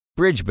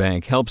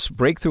Bridgebank helps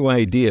breakthrough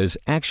ideas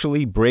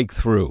actually break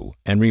through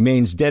and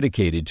remains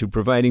dedicated to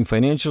providing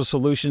financial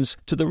solutions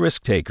to the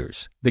risk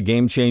takers, the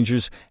game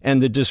changers, and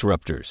the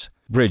disruptors.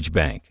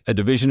 Bridgebank, a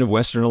division of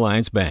Western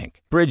Alliance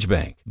Bank.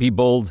 Bridgebank. Be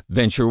bold,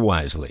 venture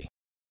wisely.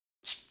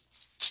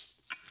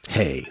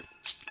 Hey,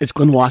 it's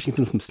Glenn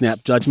Washington from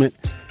Snap Judgment.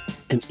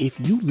 And if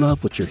you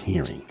love what you're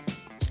hearing,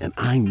 and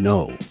I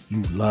know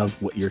you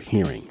love what you're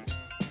hearing,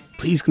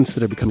 please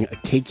consider becoming a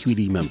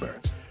KQED member.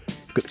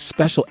 You get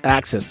special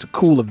access to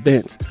cool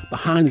events,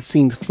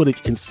 behind-the-scenes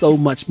footage, and so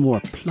much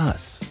more.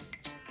 Plus,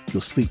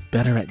 you'll sleep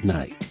better at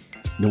night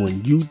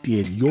knowing you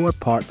did your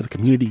part for the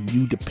community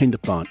you depend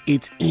upon.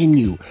 It's in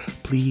you.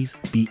 Please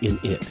be in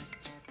it.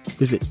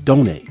 Visit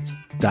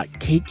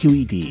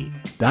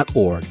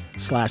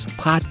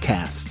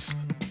donate.kqed.org/podcasts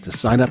to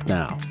sign up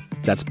now.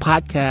 That's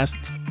podcast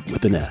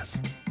with an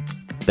S.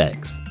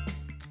 Thanks.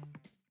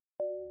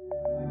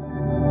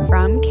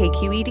 From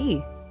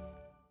KQED.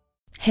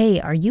 Hey,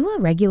 are you a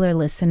regular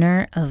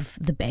listener of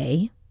The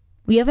Bay?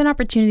 We have an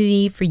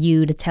opportunity for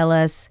you to tell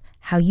us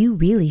how you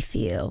really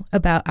feel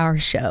about our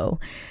show.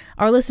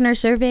 Our listener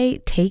survey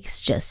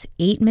takes just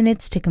 8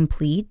 minutes to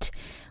complete.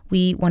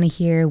 We want to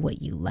hear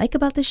what you like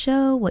about the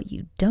show, what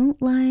you don't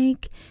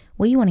like,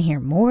 what you want to hear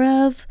more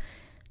of.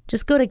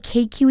 Just go to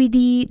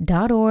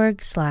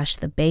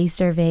kqed.org/thebay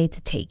survey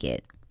to take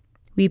it.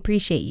 We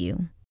appreciate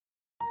you.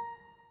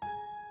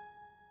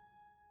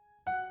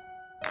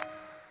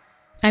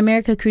 I'm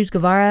Erica Cruz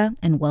Guevara,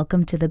 and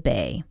welcome to The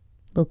Bay.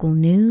 Local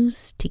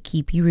news to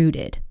keep you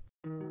rooted.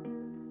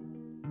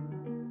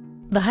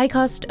 The high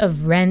cost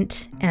of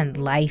rent and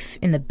life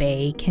in the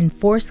Bay can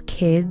force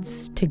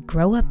kids to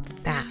grow up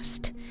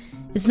fast.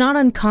 It's not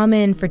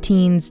uncommon for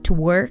teens to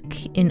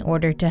work in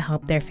order to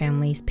help their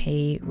families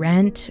pay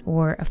rent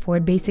or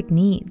afford basic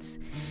needs.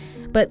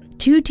 But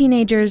 2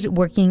 teenagers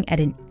working at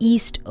an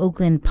East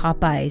Oakland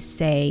Popeyes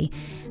say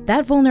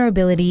that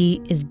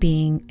vulnerability is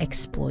being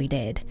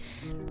exploited.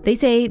 They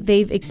say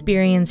they've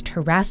experienced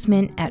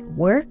harassment at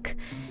work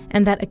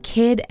and that a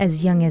kid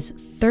as young as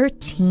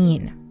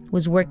 13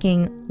 was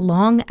working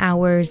long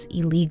hours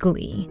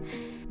illegally.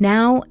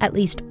 Now, at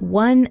least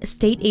one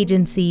state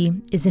agency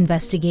is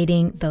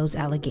investigating those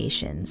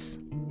allegations.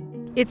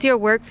 It's your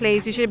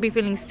workplace. You should be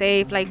feeling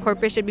safe. Like,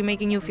 corporate should be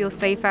making you feel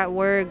safe at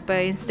work,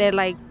 but instead,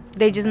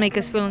 they just make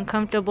us feel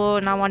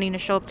uncomfortable, not wanting to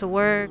show up to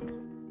work.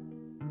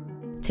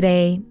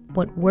 Today,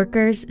 what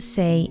workers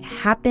say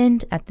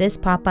happened at this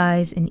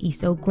Popeyes in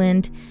East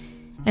Oakland,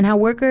 and how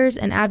workers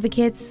and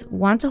advocates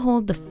want to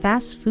hold the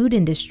fast food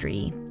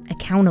industry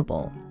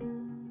accountable.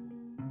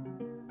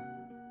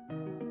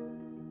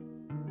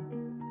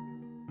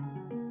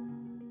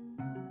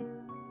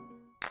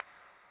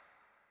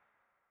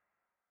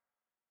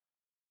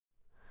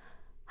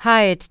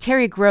 Hi, it's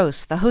Terry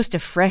Gross, the host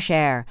of Fresh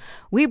Air.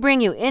 We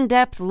bring you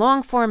in-depth,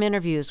 long-form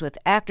interviews with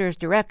actors,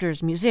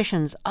 directors,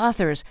 musicians,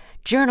 authors,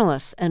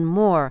 journalists, and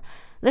more.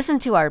 Listen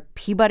to our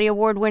Peabody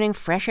Award-winning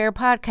Fresh Air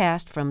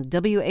podcast from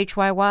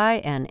WHYY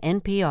and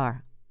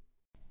NPR.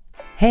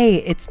 Hey,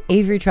 it's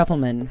Avery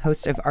Trufelman,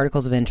 host of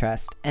Articles of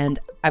Interest. And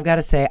I've got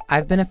to say,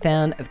 I've been a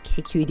fan of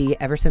KQED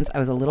ever since I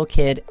was a little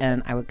kid,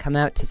 and I would come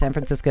out to San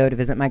Francisco to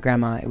visit my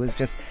grandma. It was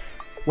just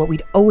what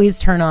we'd always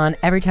turn on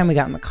every time we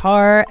got in the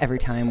car, every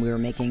time we were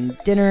making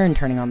dinner and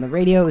turning on the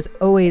radio. It was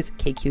always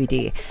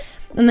KQED.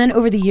 And then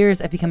over the years,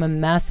 I've become a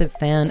massive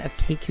fan of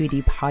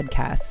KQED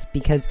podcasts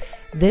because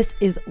this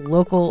is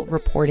local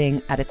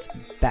reporting at its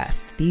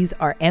best. These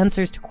are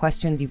answers to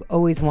questions you've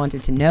always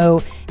wanted to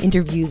know,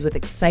 interviews with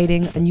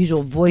exciting,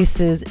 unusual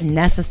voices,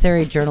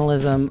 necessary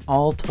journalism,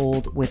 all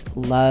told with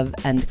love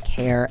and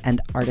care and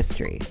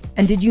artistry.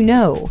 And did you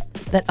know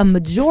that a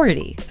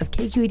majority of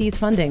KQED's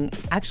funding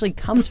actually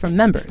comes from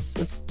members?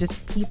 It's just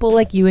people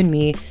like you and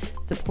me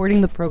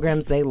supporting the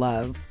programs they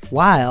love,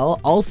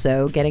 while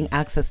also getting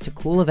access to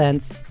cool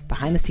events,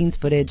 behind-the-scenes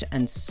footage,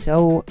 and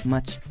so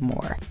much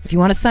more. If you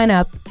want to sign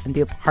up and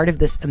be a part of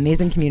this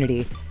amazing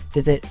community,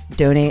 visit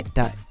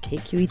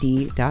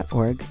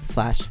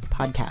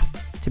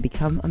donate.kqed.org/podcasts to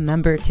become a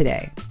member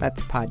today.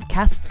 That's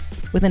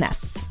podcasts with an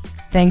S.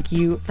 Thank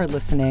you for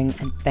listening,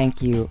 and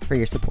thank you for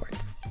your support.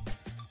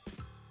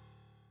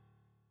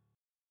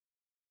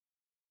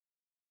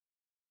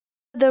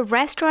 The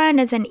restaurant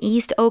is in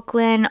East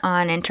Oakland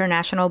on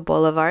International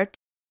Boulevard.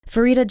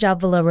 Farida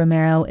Jabvala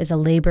Romero is a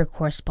labor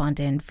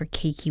correspondent for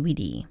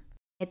KQED.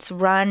 It's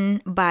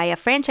run by a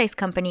franchise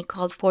company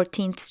called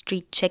 14th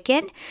Street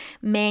Chicken.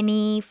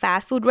 Many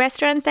fast food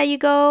restaurants that you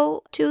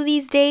go to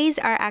these days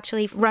are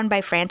actually run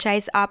by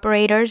franchise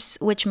operators,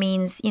 which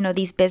means,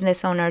 these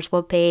business owners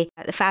will pay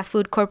the fast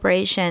food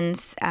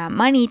corporations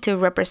money to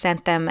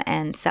represent them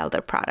and sell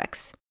their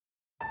products.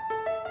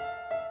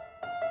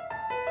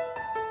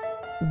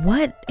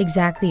 What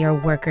exactly are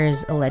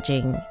workers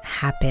alleging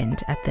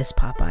happened at this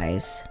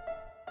Popeyes?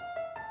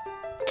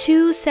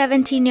 2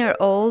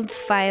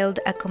 17-year-olds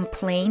filed a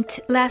complaint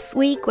last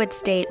week with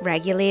state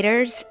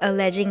regulators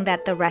alleging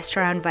that the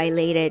restaurant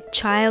violated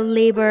child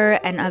labor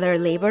and other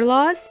labor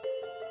laws.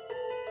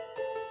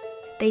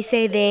 They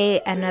say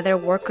they and other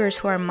workers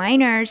who are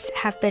minors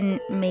have been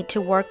made to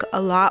work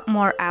a lot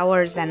more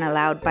hours than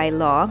allowed by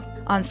law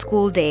on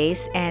school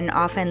days and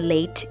often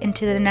late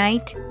into the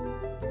night.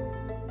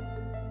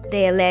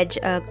 They allege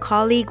a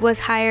colleague was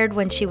hired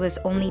when she was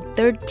only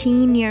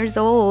 13 years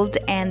old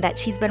and that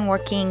she's been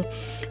working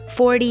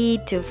 40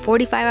 to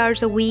 45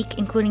 hours a week,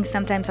 including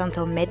sometimes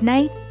until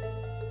midnight.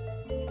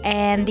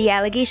 And the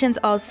allegations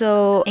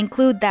also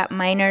include that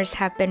minors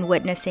have been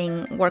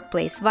witnessing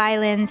workplace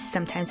violence,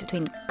 sometimes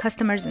between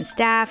customers and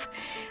staff,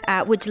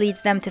 which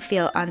leads them to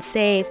feel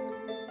unsafe,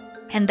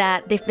 and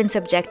that they've been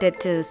subjected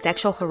to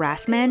sexual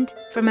harassment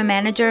from a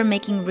manager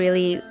making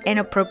really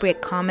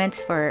inappropriate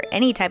comments for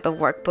any type of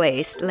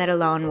workplace, let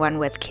alone one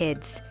with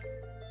kids.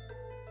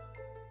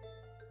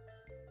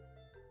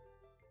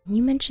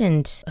 You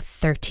mentioned a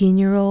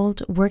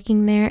 13-year-old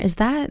working there. Is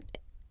that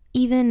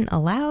even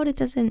allowed? It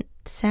doesn't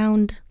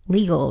sound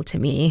legal to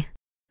me.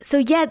 So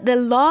yeah, the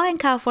law in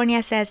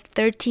California says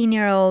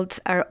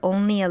 13-year-olds are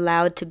only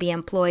allowed to be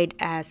employed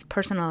as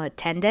personal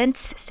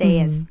attendants,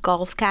 say as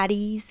golf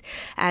caddies,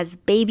 as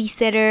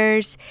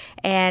babysitters,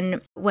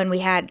 and when we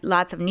had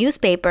lots of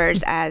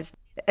newspapers as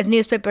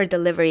newspaper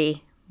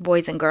delivery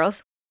boys and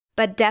girls,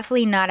 but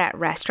definitely not at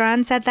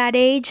restaurants at that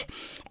age.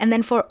 And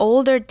then for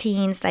older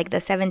teens, like the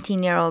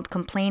 17-year-old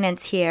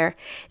complainants here,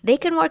 they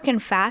can work in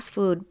fast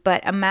food,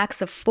 but a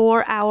max of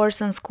 4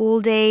 hours on school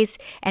days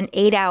and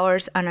 8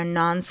 hours on a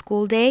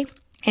non-school day,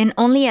 and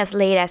only as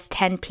late as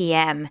 10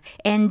 p.m.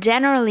 And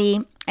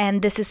generally,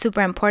 and this is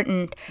super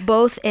important,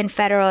 both in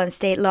federal and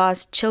state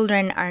laws,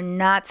 children are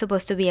not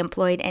supposed to be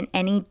employed in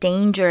any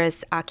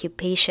dangerous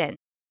occupation.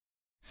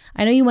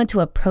 I know you went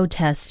to a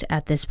protest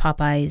at this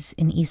Popeyes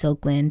in East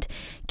Oakland.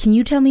 Can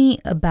you tell me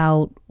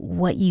about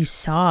what you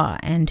saw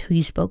and who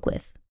you spoke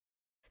with?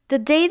 The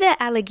day the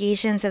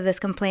allegations of this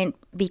complaint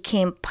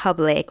became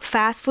public,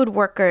 fast food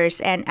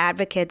workers and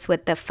advocates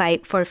with the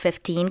Fight for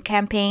 15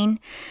 campaign,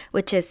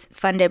 which is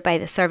funded by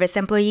the Service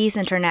Employees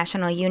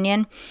International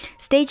Union,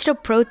 staged a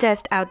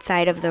protest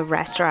outside of the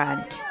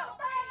restaurant.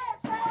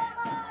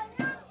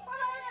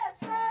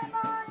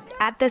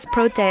 At this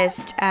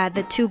protest,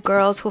 the two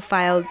girls who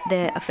filed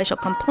the official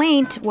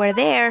complaint were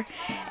there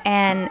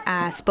and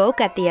spoke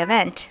at the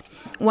event.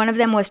 One of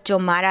them was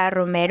Jomara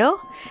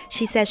Romero.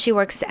 She says she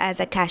works as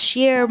a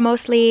cashier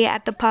mostly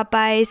at the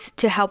Popeyes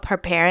to help her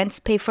parents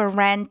pay for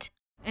rent.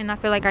 And I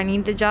feel like I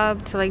need the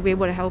job to be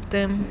able to help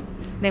them.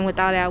 Then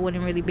without it, I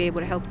wouldn't really be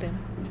able to help them.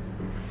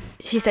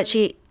 She said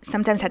she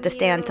sometimes had to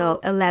stay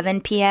until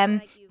 11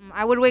 p.m.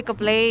 I would wake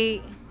up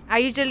late. I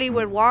usually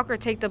would walk or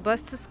take the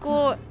bus to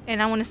school,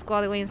 and I went to school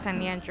all the way in San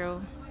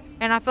Leandro.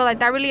 And I feel like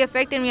that really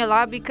affected me a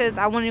lot because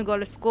I wanted to go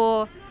to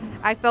school.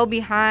 I fell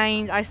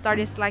behind. I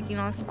started slacking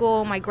on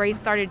school. My grades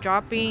started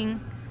dropping.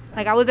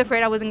 I was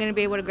afraid I wasn't going to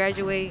be able to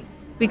graduate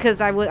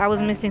because I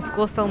was missing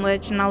school so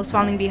much and I was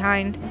falling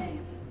behind.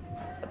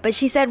 But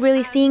she said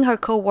really seeing her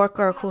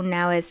coworker, who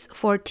now is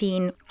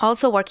 14,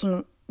 also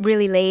working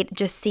really late,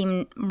 just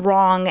seemed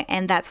wrong,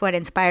 and that's what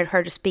inspired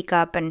her to speak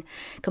up and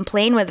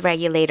complain with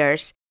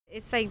regulators.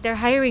 It's they're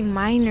hiring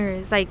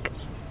minors,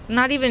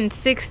 not even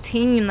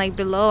 16,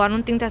 below. I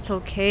don't think that's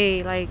okay.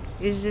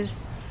 It's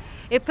just,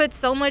 it puts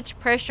so much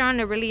pressure on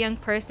a really young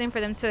person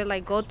for them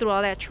to go through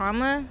all that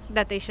trauma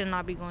that they should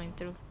not be going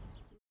through.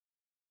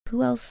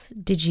 Who else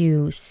did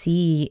you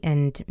see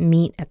and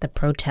meet at the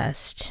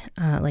protest?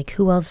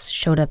 Who else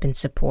showed up in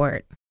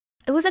support?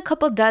 It was a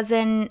couple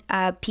dozen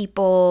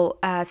people.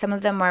 Some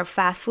of them were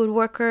fast food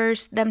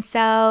workers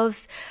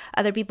themselves.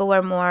 Other people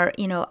were more,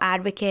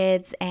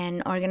 advocates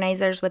and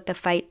organizers with the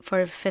Fight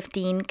for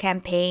 15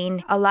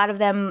 campaign. A lot of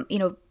them,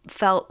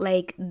 felt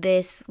like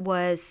this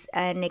was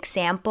an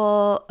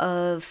example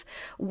of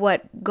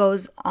what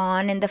goes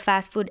on in the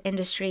fast food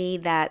industry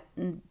that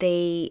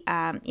they,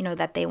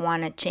 that they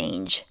want to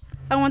change.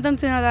 I want them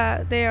to know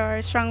that they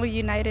are strongly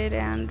united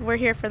and we're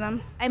here for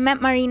them. I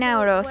met Marina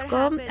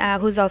Orozco,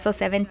 who's also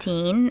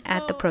 17,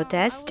 at the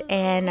protest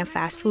and a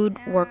fast food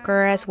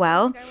worker as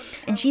well.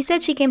 And she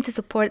said she came to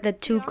support the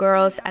two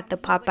girls at the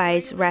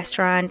Popeyes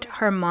restaurant.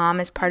 Her mom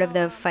is part of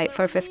the Fight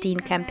for 15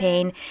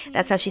 campaign.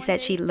 That's how she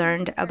said she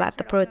learned about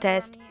the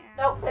protest.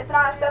 Nope, it's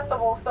not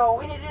acceptable. So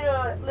we need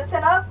to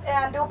listen up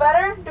and do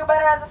better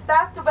as a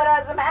staff, do better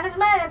as a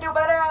management, and do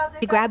better as a...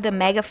 She grabbed the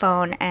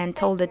megaphone and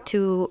told the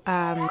two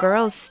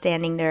girls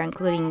standing there,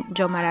 including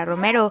Jomara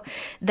Romero,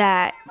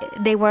 that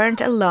they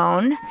weren't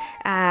alone,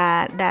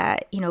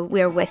 that,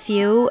 we're with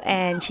you.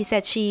 And she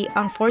said she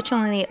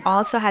unfortunately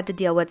also had to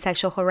deal with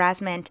sexual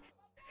harassment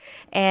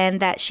and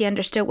that she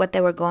understood what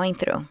they were going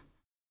through.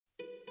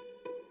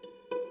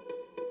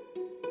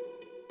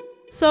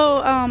 So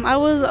I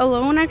was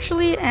alone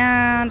actually,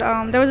 and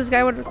there was this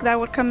guy that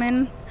would come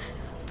in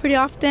pretty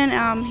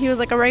often. He was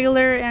a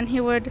regular, and he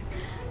would,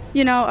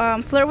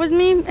 flirt with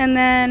me. And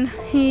then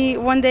he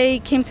one day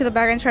came to the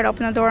back and tried to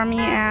open the door on me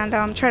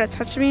and tried to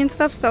touch me and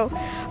stuff. So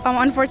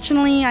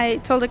unfortunately, I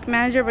told the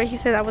manager, but he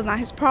said that was not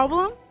his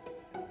problem.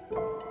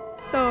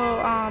 So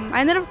I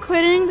ended up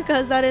quitting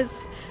because that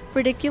is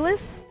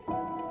ridiculous.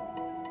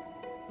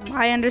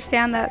 I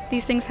understand that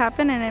these things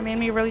happen, and it made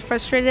me really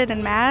frustrated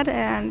and mad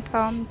and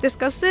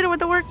disgusted with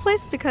the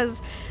workplace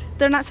because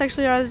they're not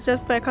sexually aroused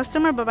just by a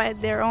customer, but by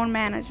their own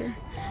manager,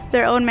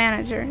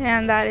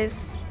 and that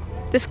is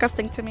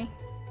disgusting to me.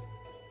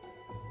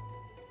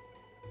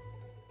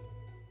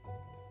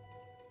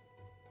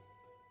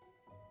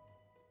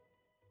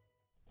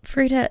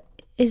 Frida,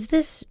 is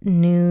this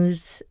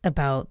news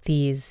about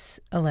these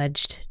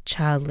alleged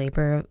child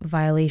labor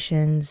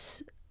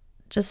violations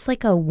just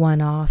like a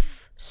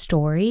one-off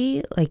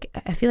story? Like,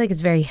 I feel like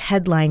it's very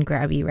headline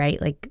grabby,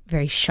 right? Like,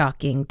 very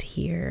shocking to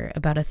hear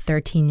about a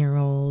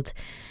 13-year-old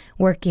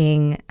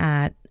working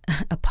at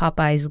a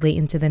Popeyes late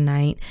into the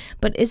night.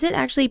 But is it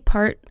actually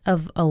part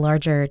of a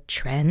larger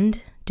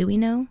trend? Do we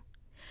know?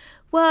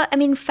 Well, I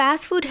mean,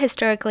 fast food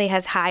historically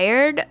has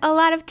hired a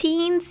lot of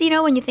teens. You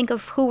know, when you think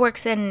of who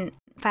works in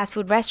fast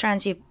food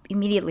restaurants, you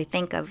immediately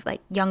think of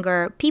like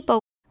younger people.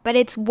 But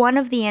it's one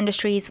of the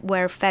industries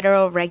where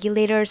federal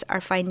regulators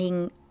are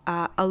finding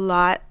a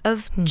lot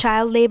of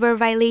child labor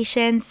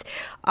violations.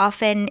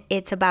 Often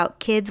it's about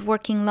kids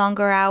working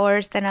longer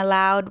hours than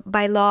allowed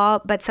by law,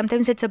 but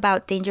sometimes it's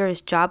about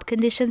dangerous job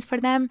conditions for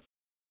them.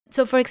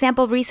 So, for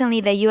example, recently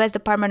the U.S.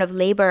 Department of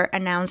Labor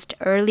announced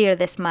earlier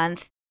this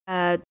month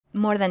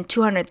more than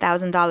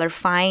 $200,000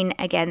 fine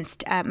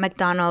against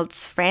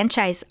McDonald's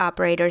franchise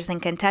operators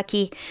in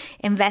Kentucky.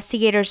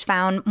 Investigators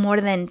found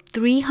more than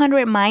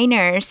 300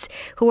 minors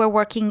who were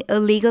working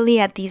illegally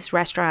at these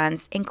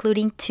restaurants,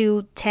 including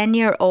 2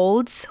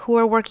 10-year-olds who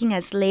were working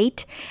as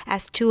late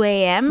as 2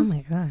 a.m. Oh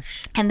my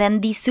gosh. And then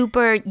these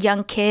super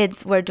young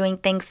kids were doing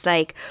things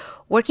like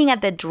working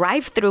at the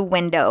drive-through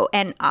window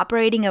and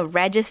operating a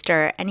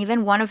register. And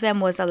even one of them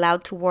was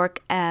allowed to work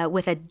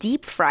with a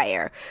deep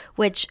fryer,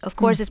 which of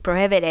course is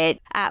prohibited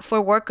for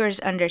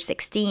workers under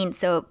 16.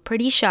 So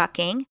pretty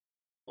shocking.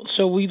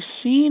 So we've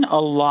seen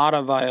a lot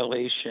of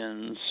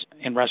violations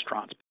in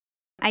restaurants.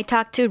 I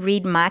talked to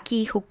Reed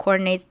Mackey, who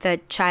coordinates the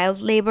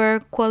Child Labor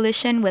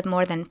Coalition with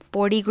more than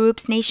 40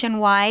 groups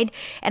nationwide.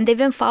 And they've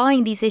been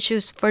following these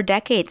issues for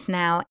decades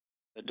now.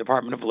 The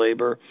Department of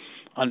Labor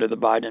under the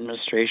Biden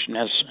administration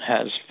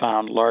has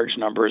found large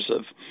numbers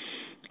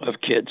of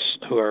kids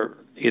who are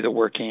either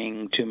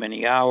working too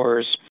many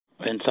hours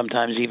and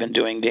sometimes even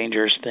doing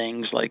dangerous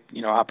things like,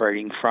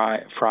 operating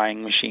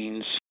frying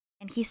machines.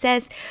 And he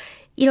says,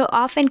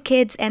 often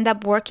kids end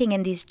up working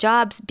in these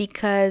jobs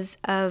because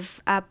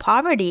of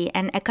poverty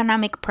and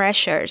economic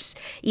pressures,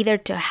 either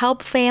to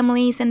help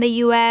families in the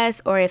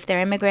U.S. or if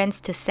they're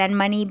immigrants to send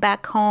money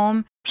back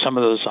home. Some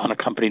of those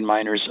unaccompanied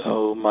minors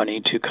owe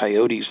money to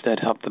coyotes that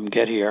helped them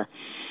get here,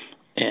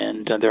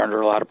 and they're under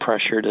a lot of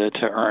pressure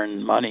to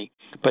earn money.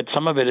 But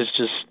some of it is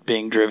just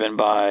being driven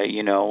by,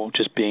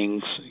 just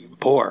being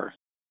poor.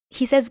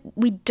 He says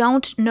we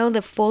don't know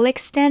the full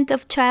extent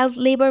of child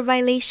labor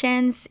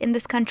violations in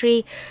this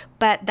country,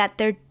 but that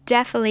they're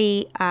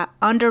definitely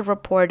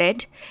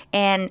underreported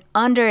and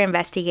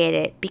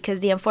underinvestigated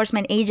because the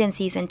enforcement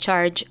agencies in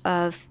charge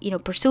of,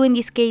 pursuing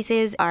these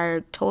cases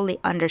are totally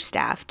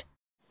understaffed.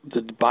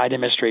 The Biden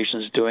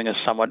administration is doing a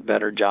somewhat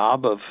better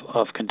job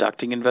of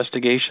conducting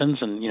investigations,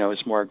 and,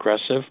 it's more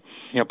aggressive.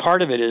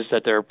 Part of it is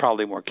that there are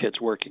probably more kids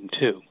working,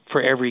 too.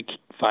 For every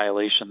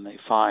violation they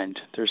find,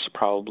 there's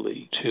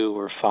probably 2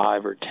 or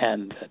 5 or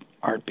 10 that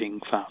aren't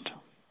being found.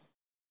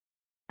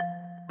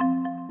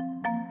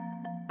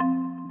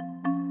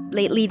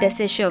 Lately, this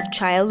issue of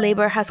child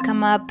labor has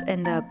come up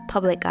in the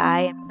public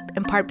eye,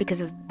 in part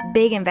because of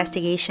big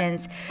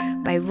investigations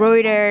by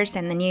Reuters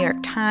and the New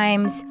York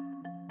Times.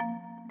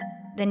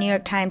 The New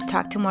York Times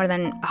talked to more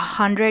than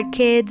 100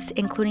 kids,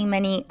 including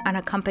many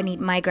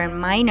unaccompanied migrant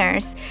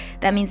minors.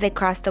 That means they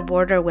crossed the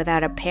border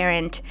without a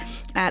parent,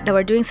 that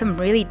were doing some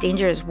really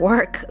dangerous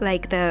work.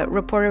 Like the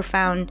reporter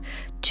found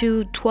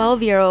 2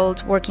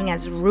 12-year-olds working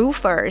as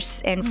roofers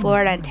in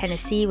Florida and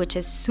Tennessee, which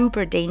is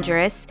super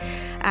dangerous.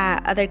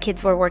 Other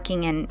kids were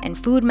working in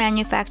food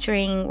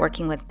manufacturing,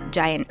 working with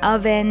giant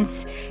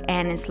ovens,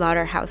 and in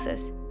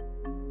slaughterhouses.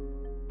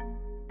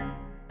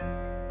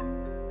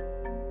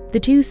 The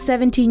 2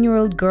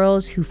 17-year-old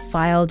girls who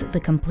filed the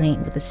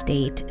complaint with the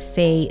state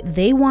say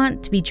they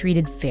want to be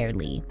treated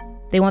fairly.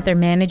 They want their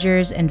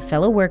managers and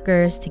fellow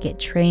workers to get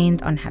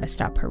trained on how to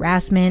stop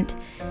harassment,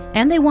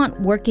 and they want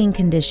working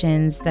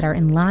conditions that are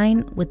in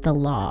line with the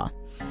law.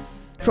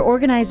 For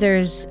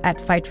organizers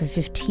at Fight for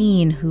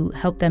 15 who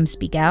help them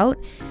speak out,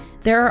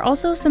 there are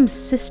also some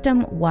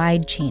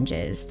system-wide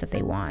changes that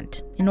they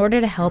want in order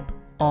to help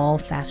all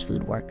fast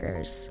food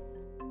workers.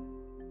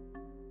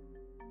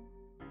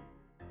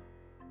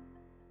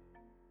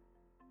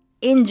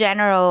 In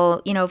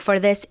general, for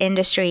this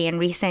industry in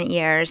recent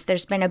years,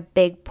 there's been a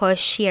big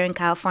push here in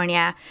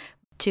California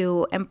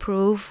to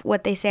improve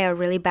what they say are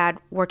really bad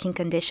working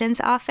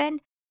conditions often.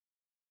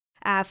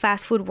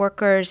 Fast food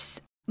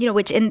workers,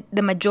 which in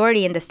the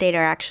majority in the state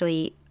are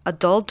actually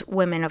adult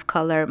women of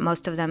color,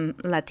 most of them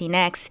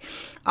Latinx,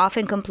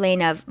 often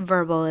complain of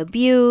verbal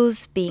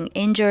abuse, being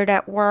injured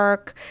at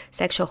work,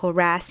 sexual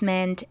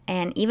harassment,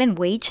 and even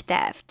wage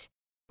theft.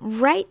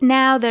 Right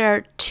now, there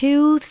are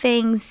two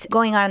things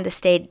going on in the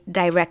state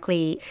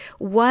directly.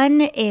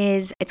 One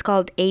is, it's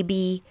called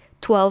AB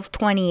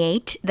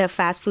 1228, the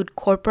Fast Food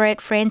Corporate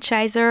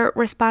Franchisor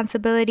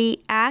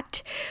Responsibility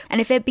Act.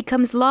 And if it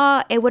becomes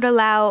law, it would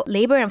allow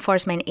labor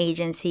enforcement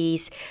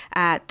agencies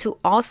to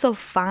also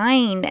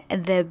fine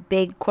the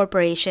big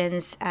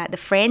corporations, the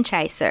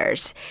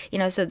franchisors,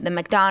 so the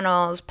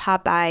McDonald's,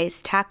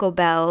 Popeyes, Taco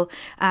Bell,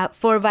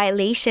 for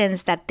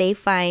violations that they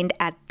find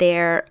at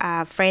their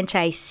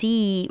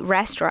franchisee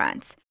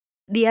restaurants.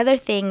 The other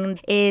thing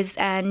is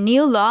a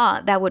new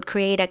law that would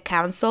create a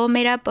council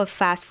made up of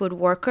fast food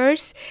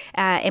workers,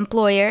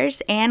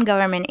 employers, and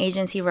government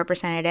agency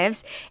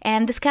representatives.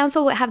 And this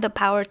council would have the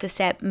power to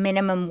set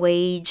minimum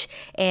wage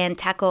and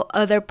tackle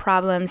other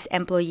problems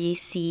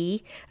employees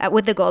see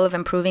with the goal of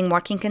improving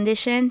working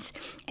conditions.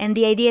 And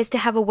the idea is to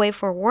have a way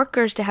for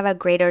workers to have a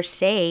greater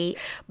say.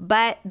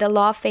 But the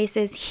law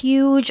faces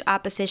huge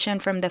opposition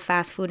from the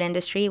fast food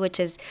industry,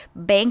 which is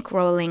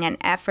bankrolling an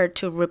effort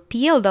to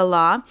repeal the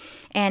law.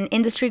 And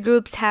industry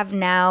groups have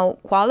now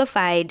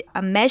qualified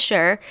a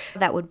measure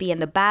that would be in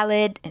the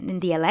ballot in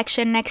the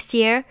election next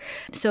year.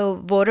 So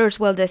voters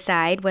will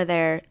decide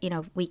whether,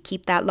 we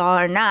keep that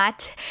law or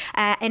not.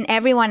 And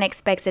everyone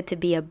expects it to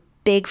be a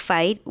big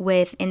fight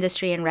with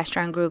industry and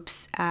restaurant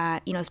groups,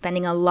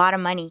 spending a lot of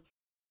money.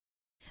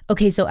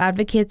 Okay, so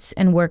advocates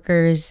and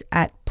workers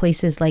at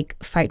places like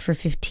Fight for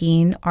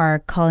 15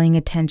 are calling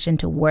attention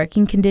to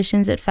working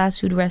conditions at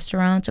fast food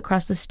restaurants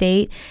across the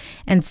state,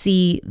 and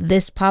see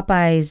this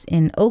Popeyes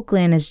in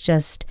Oakland as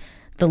just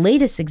the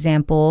latest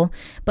example.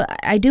 But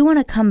I do want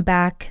to come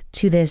back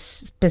to this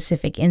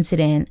specific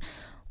incident.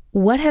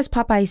 What has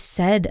Popeyes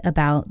said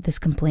about this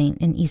complaint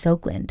in East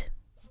Oakland?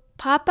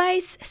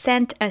 Popeyes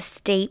sent a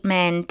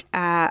statement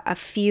a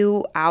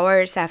few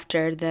hours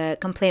after the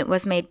complaint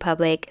was made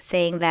public,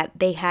 saying that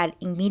they had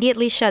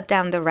immediately shut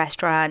down the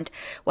restaurant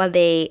while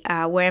they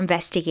were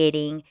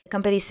investigating. The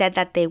company said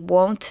that they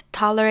won't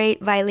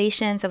tolerate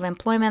violations of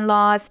employment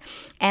laws,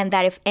 and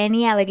that if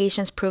any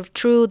allegations prove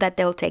true, that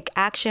they'll take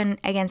action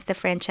against the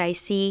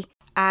franchisee.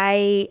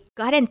 I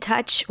got in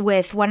touch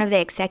with one of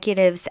the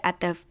executives at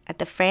the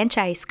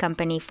franchise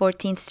company,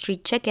 14th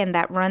Street Chicken,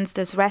 that runs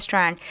this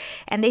restaurant.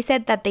 And they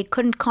said that they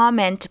couldn't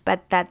comment,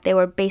 but that they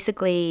were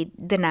basically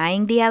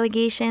denying the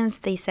allegations.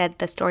 They said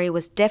the story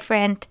was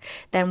different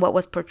than what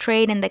was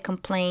portrayed in the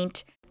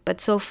complaint. But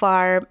so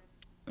far,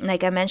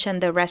 like I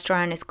mentioned, the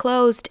restaurant is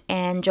closed,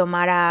 and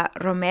Jomara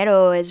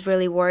Romero is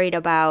really worried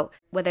about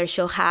whether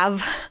she'll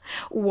have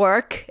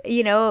work,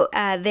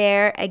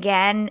 there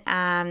again.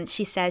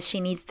 She says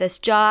she needs this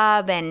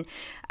job, and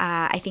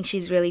I think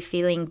she's really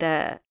feeling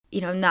the,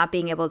 not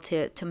being able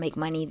to make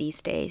money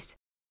these days.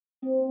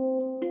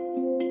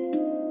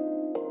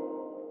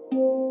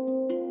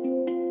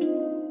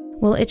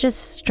 Well, it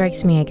just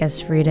strikes me, I guess,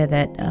 Frida,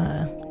 that,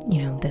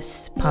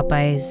 this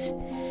Popeyes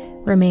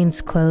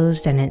remains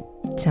closed, and it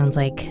sounds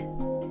like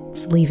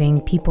it's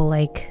leaving people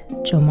like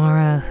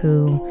Jomara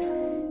who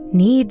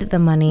need the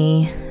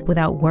money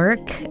without work.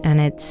 And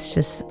it's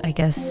just, I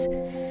guess,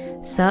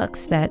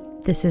 sucks that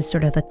this is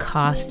sort of the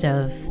cost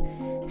of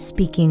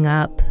speaking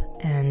up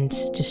and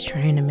just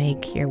trying to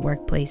make your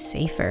workplace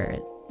safer.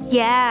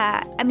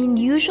 Yeah,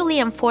 usually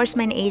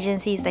enforcement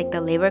agencies like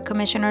the Labor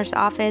Commissioner's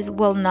Office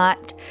will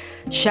not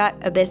shut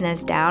a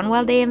business down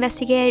while they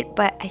investigate,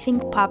 but I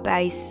think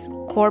Popeye's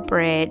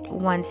corporate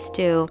wants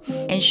to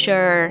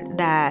ensure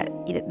that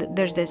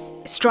there's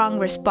this strong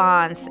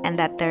response, and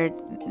that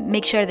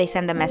make sure they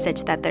send the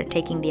message that they're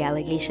taking the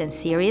allegations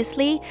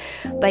seriously.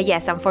 But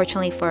yes,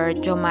 unfortunately for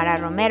Jomara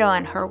Romero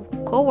and her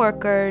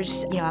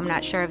co-workers, I'm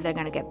not sure if they're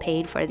going to get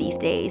paid for these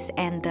days,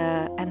 and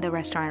the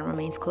restaurant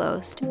remains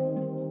closed.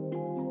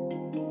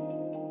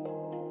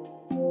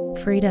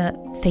 Frida,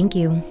 thank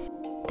you.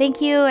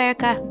 Thank you,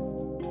 Erica.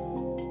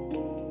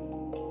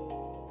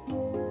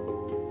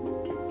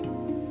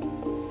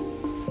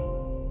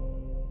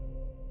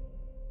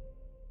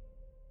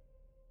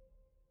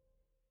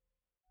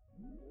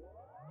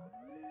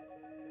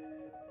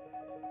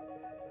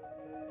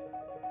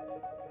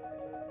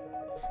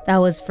 That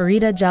was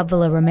Farida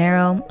Jabvala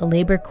Romero, a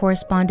labor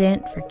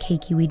correspondent for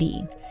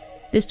KQED.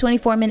 This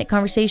 24-minute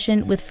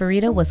conversation with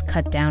Farida was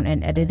cut down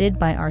and edited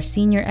by our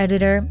senior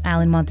editor,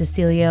 Alan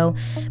Montecillo.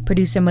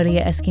 Producer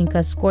Maria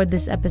Esquinca scored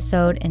this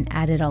episode and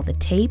added all the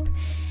tape.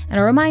 And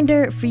a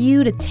reminder for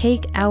you to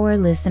take our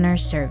listener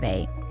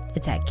survey.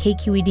 It's at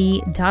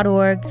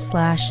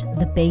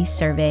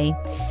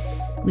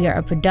kqed.org/thebaysurvey. We are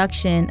a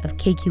production of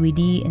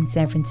KQED in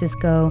San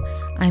Francisco.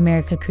 I'm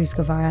Erica Cruz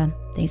Guevara.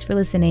 Thanks for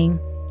listening.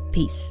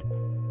 Peace.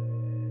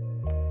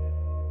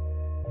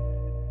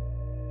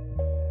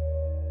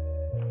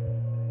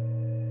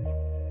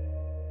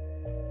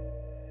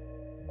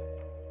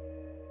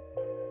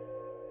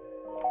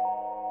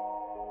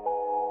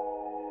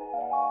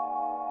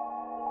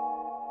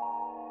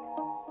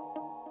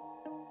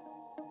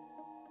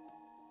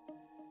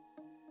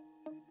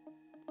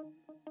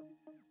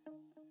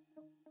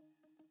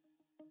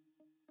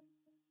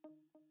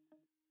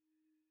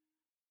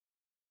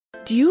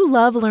 Do Do you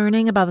love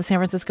learning about the San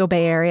Francisco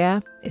Bay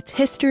Area, its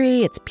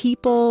history, its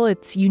people,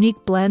 its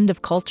unique blend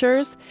of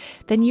cultures?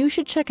 Then you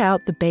should check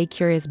out the Bay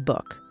Curious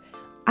book.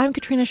 I'm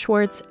Katrina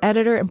Schwartz,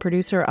 editor and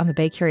producer on the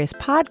Bay Curious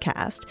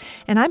podcast,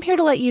 and I'm here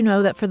to let you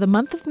know that for the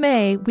month of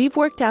May, we've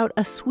worked out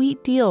a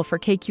sweet deal for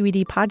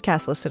KQED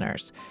podcast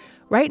listeners.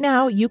 Right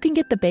now, you can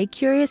get the Bay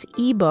Curious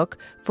ebook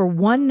for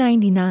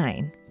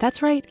 $1.99.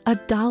 That's right,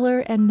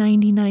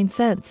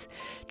 $1.99.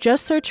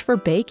 Just search for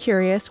Bay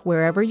Curious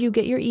wherever you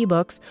get your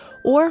ebooks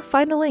or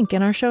find a link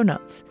in our show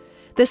notes.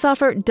 This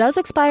offer does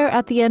expire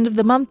at the end of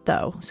the month,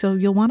 though, so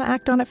you'll want to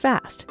act on it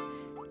fast.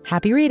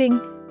 Happy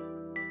reading!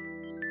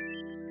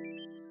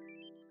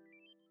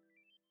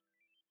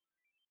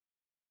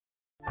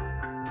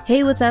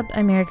 Hey, what's up?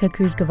 I'm Erica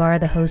Cruz Guevara,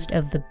 the host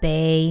of The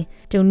Bay.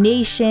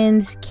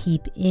 Donations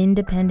keep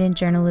independent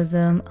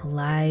journalism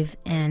alive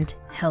and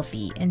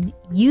healthy, and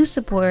you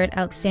support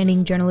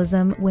outstanding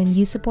journalism when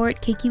you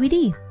support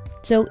KQED.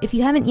 So if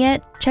you haven't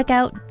yet, check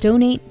out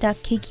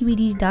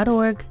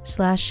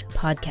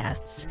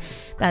donate.kqed.org/podcasts.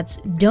 That's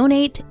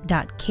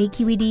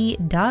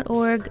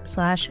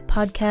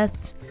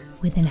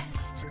donate.kqed.org/podcasts with an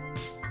S.